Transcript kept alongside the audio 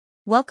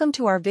Welcome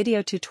to our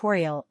video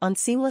tutorial on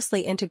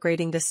seamlessly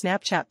integrating the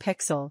Snapchat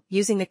pixel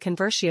using the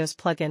Conversios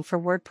plugin for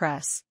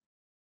WordPress.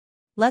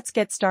 Let's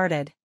get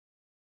started.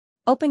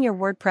 Open your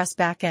WordPress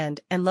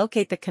backend and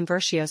locate the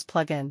Conversios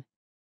plugin.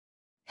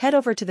 Head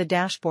over to the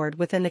dashboard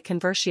within the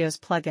Conversios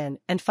plugin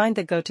and find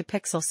the Go to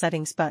Pixel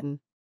Settings button.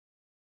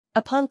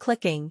 Upon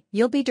clicking,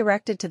 you'll be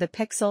directed to the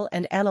Pixel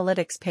and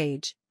Analytics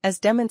page, as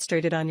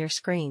demonstrated on your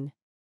screen.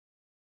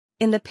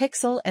 In the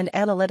Pixel and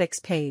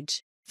Analytics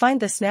page, find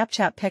the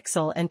Snapchat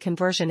Pixel and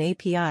Conversion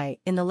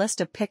API in the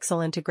list of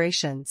Pixel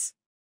integrations.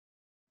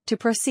 To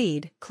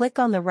proceed, click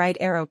on the right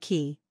arrow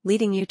key,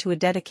 leading you to a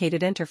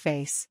dedicated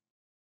interface.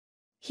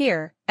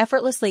 Here,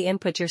 effortlessly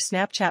input your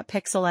Snapchat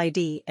Pixel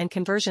ID and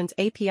Conversions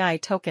API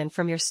token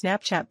from your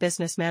Snapchat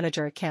Business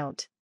Manager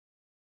account.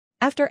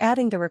 After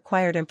adding the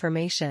required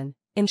information,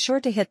 ensure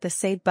to hit the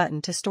Save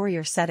button to store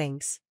your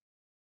settings.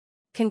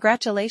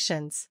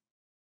 Congratulations!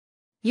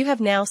 You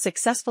have now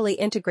successfully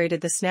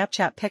integrated the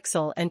Snapchat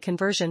Pixel and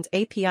Conversions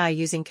API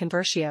using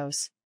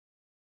Conversios.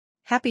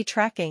 Happy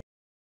tracking!